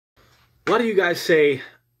A lot of you guys say,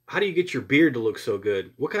 how do you get your beard to look so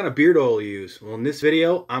good? What kind of beard oil you use? Well, in this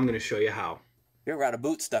video, I'm going to show you how. You ever got a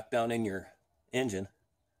boot stuck down in your engine?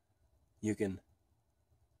 You can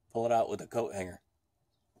pull it out with a coat hanger.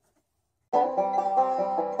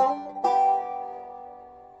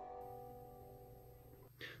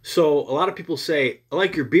 So a lot of people say, I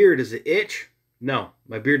like your beard. Does it itch? No,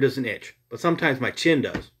 my beard doesn't itch, but sometimes my chin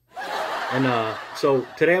does. And so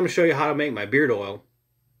today I'm going to show you how to make my beard oil.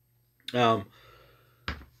 I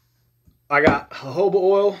got jojoba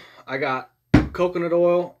oil, I got coconut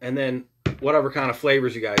oil, and then whatever kind of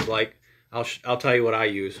flavors you guys like. I'll tell you what I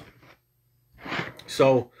use.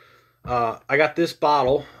 So I got this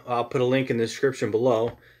bottle. I'll put a link in the description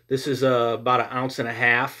below. This is about 1.5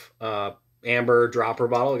 ounce amber dropper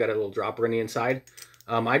bottle. I got a little dropper in the inside.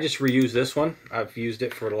 I just reuse this one. I've used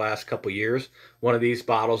it for the last couple years. One of these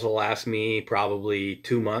bottles will last me probably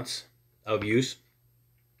 2 months of use.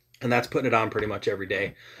 And that's putting it on pretty much every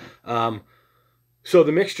day. So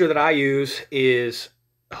the mixture that I use is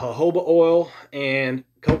jojoba oil and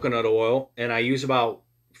coconut oil. And I use about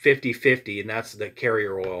 50-50, and that's the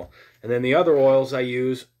carrier oil. And then the other oils I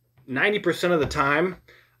use, 90% of the time,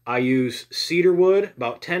 I use cedar wood,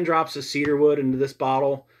 about 10 drops of cedar wood into this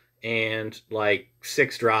bottle, and like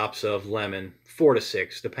 6 drops of lemon, 4 to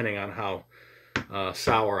 6, depending on how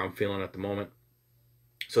sour I'm feeling at the moment.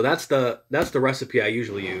 So that's the recipe I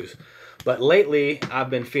usually use. But lately, I've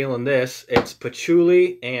been feeling this. It's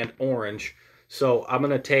patchouli and orange. So I'm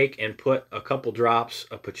going to take and put a couple drops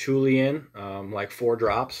of patchouli in, like 4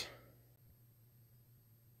 drops.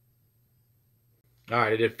 All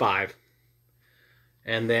right, I did 5.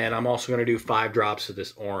 And then I'm also going to do 5 drops of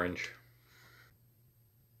this orange.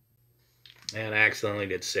 And I accidentally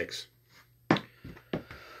did 6.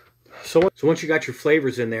 So once you got your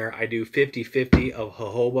flavors in there, I do 50-50 of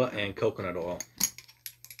jojoba and coconut oil.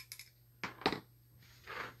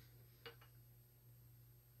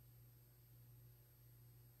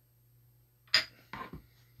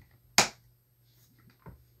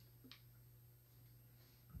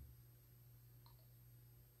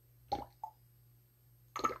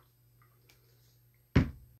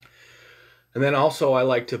 And then also I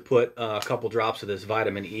like to put a couple drops of this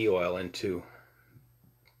vitamin E oil in too.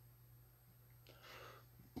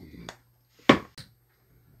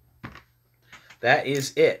 That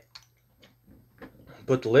is it.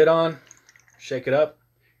 Put the lid on, shake it up,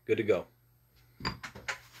 good to go.